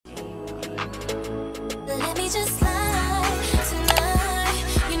just like tonight.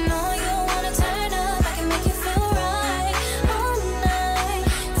 You know you wanna turn up, I can make you feel right all night.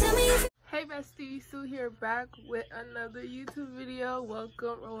 Tell me if Hey besties, Sue here back with another YouTube video.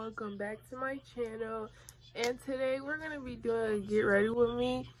 Welcome back to my channel. And today we're gonna be doing Get Ready With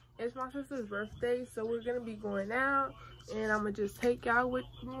Me. It's my sister's birthday, so we're gonna be going out and I'ma just take y'all with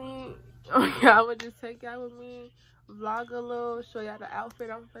me. Vlog a little, show y'all the outfit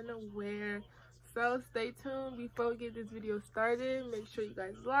I'm finna wear. So stay tuned. Before we get this video started, make sure you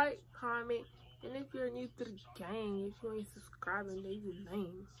guys like, comment, and if you're new to the gang, if you ain't subscribing, leave your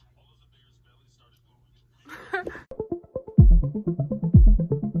name.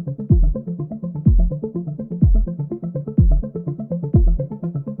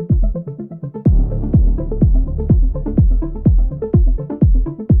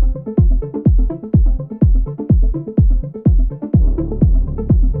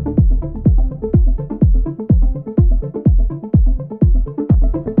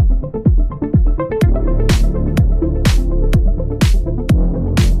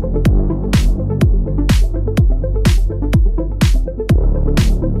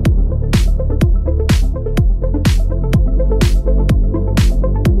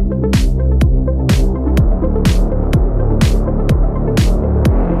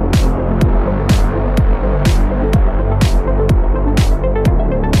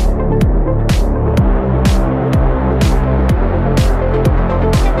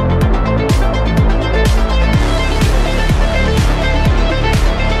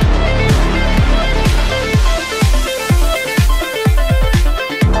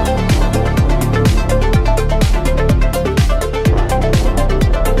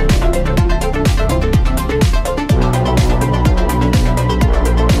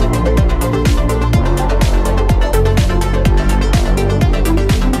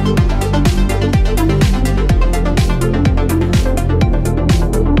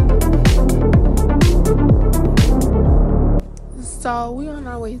 So we on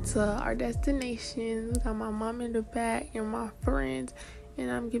our way to our destination. We got my mom in the back and my friends, and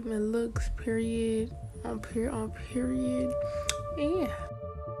I'm giving looks period on period. And yeah.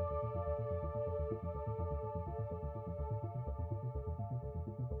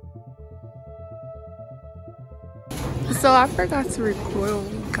 So I forgot to record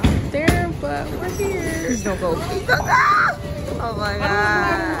when we got there, but we're here. Please don't go. Please don't go. Oh my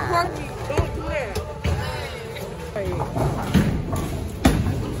god. Don't do that.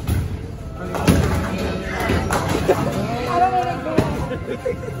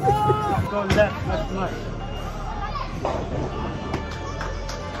 Go left, left, left.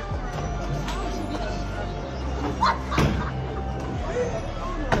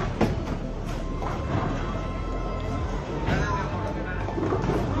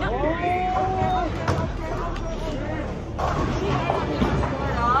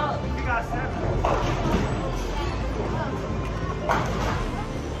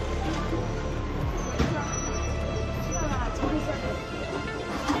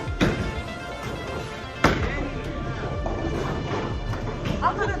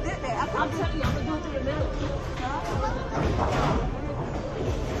 I'm telling you, I'm gonna do it through the middle.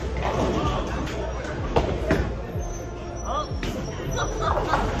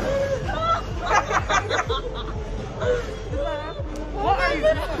 What are you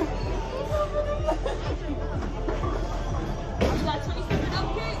doing? You got 27 up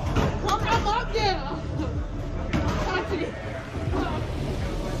here? Come up there. Watch it.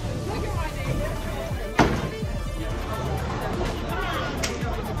 Look at my name.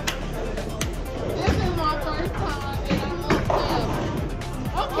 This is my first time and I love them.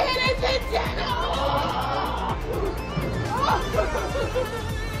 Okay, they said channel.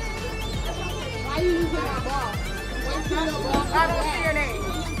 Why are you using my ball? I don't see your name.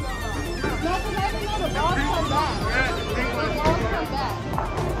 No, because I didn't know the balls come back. The balls come back.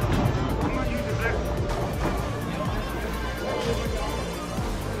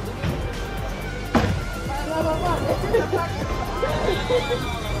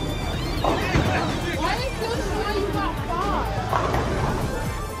 Why is this why you got five?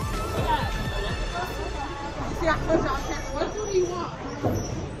 See, I told y'all, what do you want?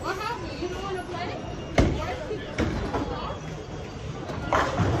 What happened? You don't want to play?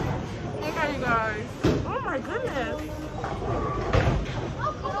 Hey you guys. Oh my goodness.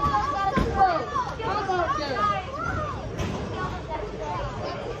 How about this?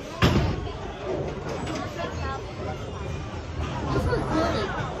 It's recording.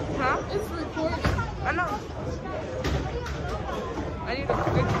 Huh? It's recording. I know. I need to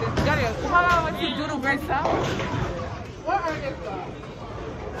fix this. How long would you do the great sound?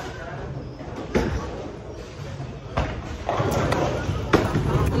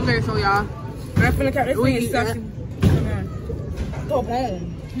 Okay, so y'all. I'm finna cut this thing is sucking. Go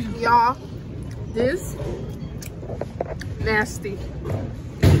home. Y'all, this nasty.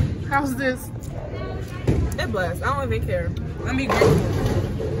 How's this? It blessed. I don't even care. I'm be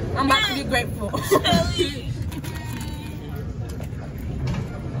grateful. I'm about to be grateful.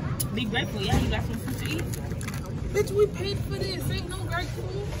 Be grateful, yeah. You got some food to eat. Bitch, we paid for this. Ain't no grateful.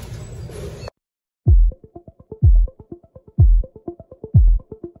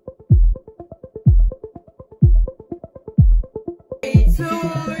 To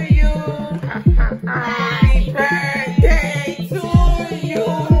you. Happy birthday to you.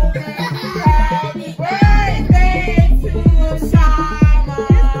 Happy birthday to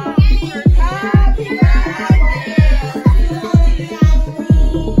Sophomore. Happy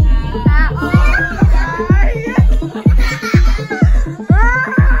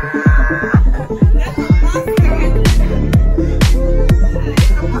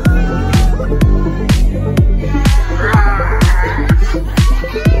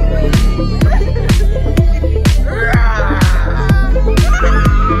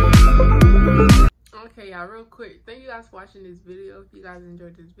Okay, y'all, real quick, thank you guys for watching this video. If you guys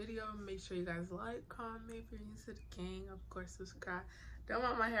enjoyed this video, make sure you guys like, comment, if you're new to the king, of course subscribe. Don't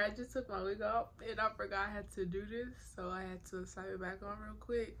mind my hair, I just took my wig off and I forgot I had to do this, so I had to slap it back on real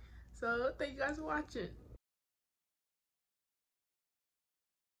quick. So thank you guys for watching.